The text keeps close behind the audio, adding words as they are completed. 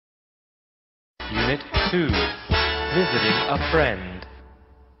Unit 2, Visiting a Friend.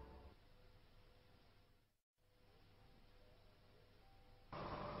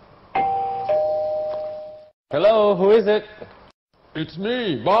 Hello, who is it? It's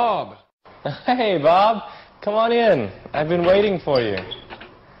me, Bob. Hey, Bob. Come on in. I've been waiting for you.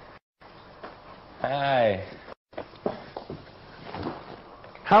 Hi.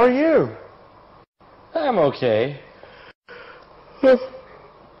 How are you? I'm okay.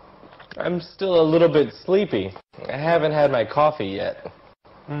 I'm still a little bit sleepy. I haven't had my coffee yet.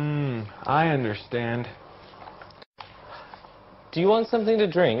 I understand. Do you want something to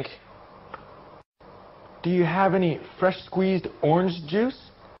drink? Do you have any fresh squeezed orange juice?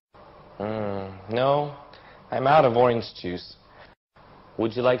 No. I'm out of orange juice.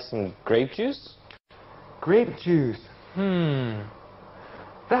 Would you like some grape juice? Grape juice.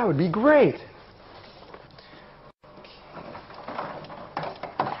 That would be great.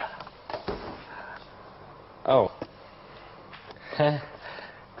 Oh.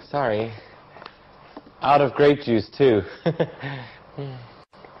 Sorry. Out of grape juice, too.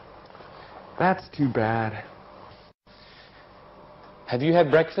 That's too bad. Have you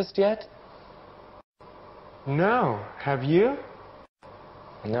had breakfast yet? No. Have you?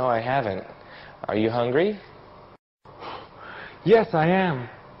 No, I haven't. Are you hungry? Yes, I am.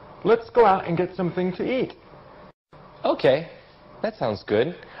 Let's go out and get something to eat. Okay. That sounds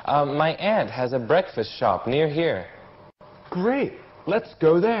good. My aunt has a breakfast shop near here. Great. Let's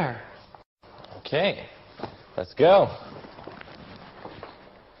go there. Okay. Let's go.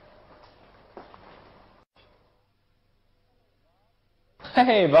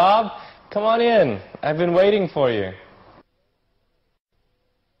 Hey, Bob. Come on in. I've been waiting for you.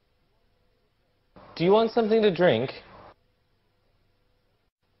 Do you want something to drink?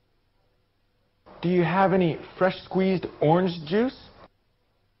 Do you have any fresh squeezed orange juice?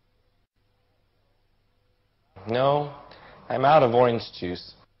 No. I'm out of orange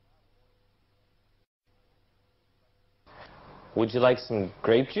juice. Would you like some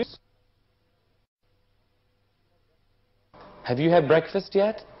grape juice? Have you had breakfast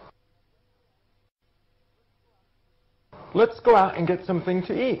yet? Let's go out and get something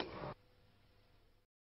to eat.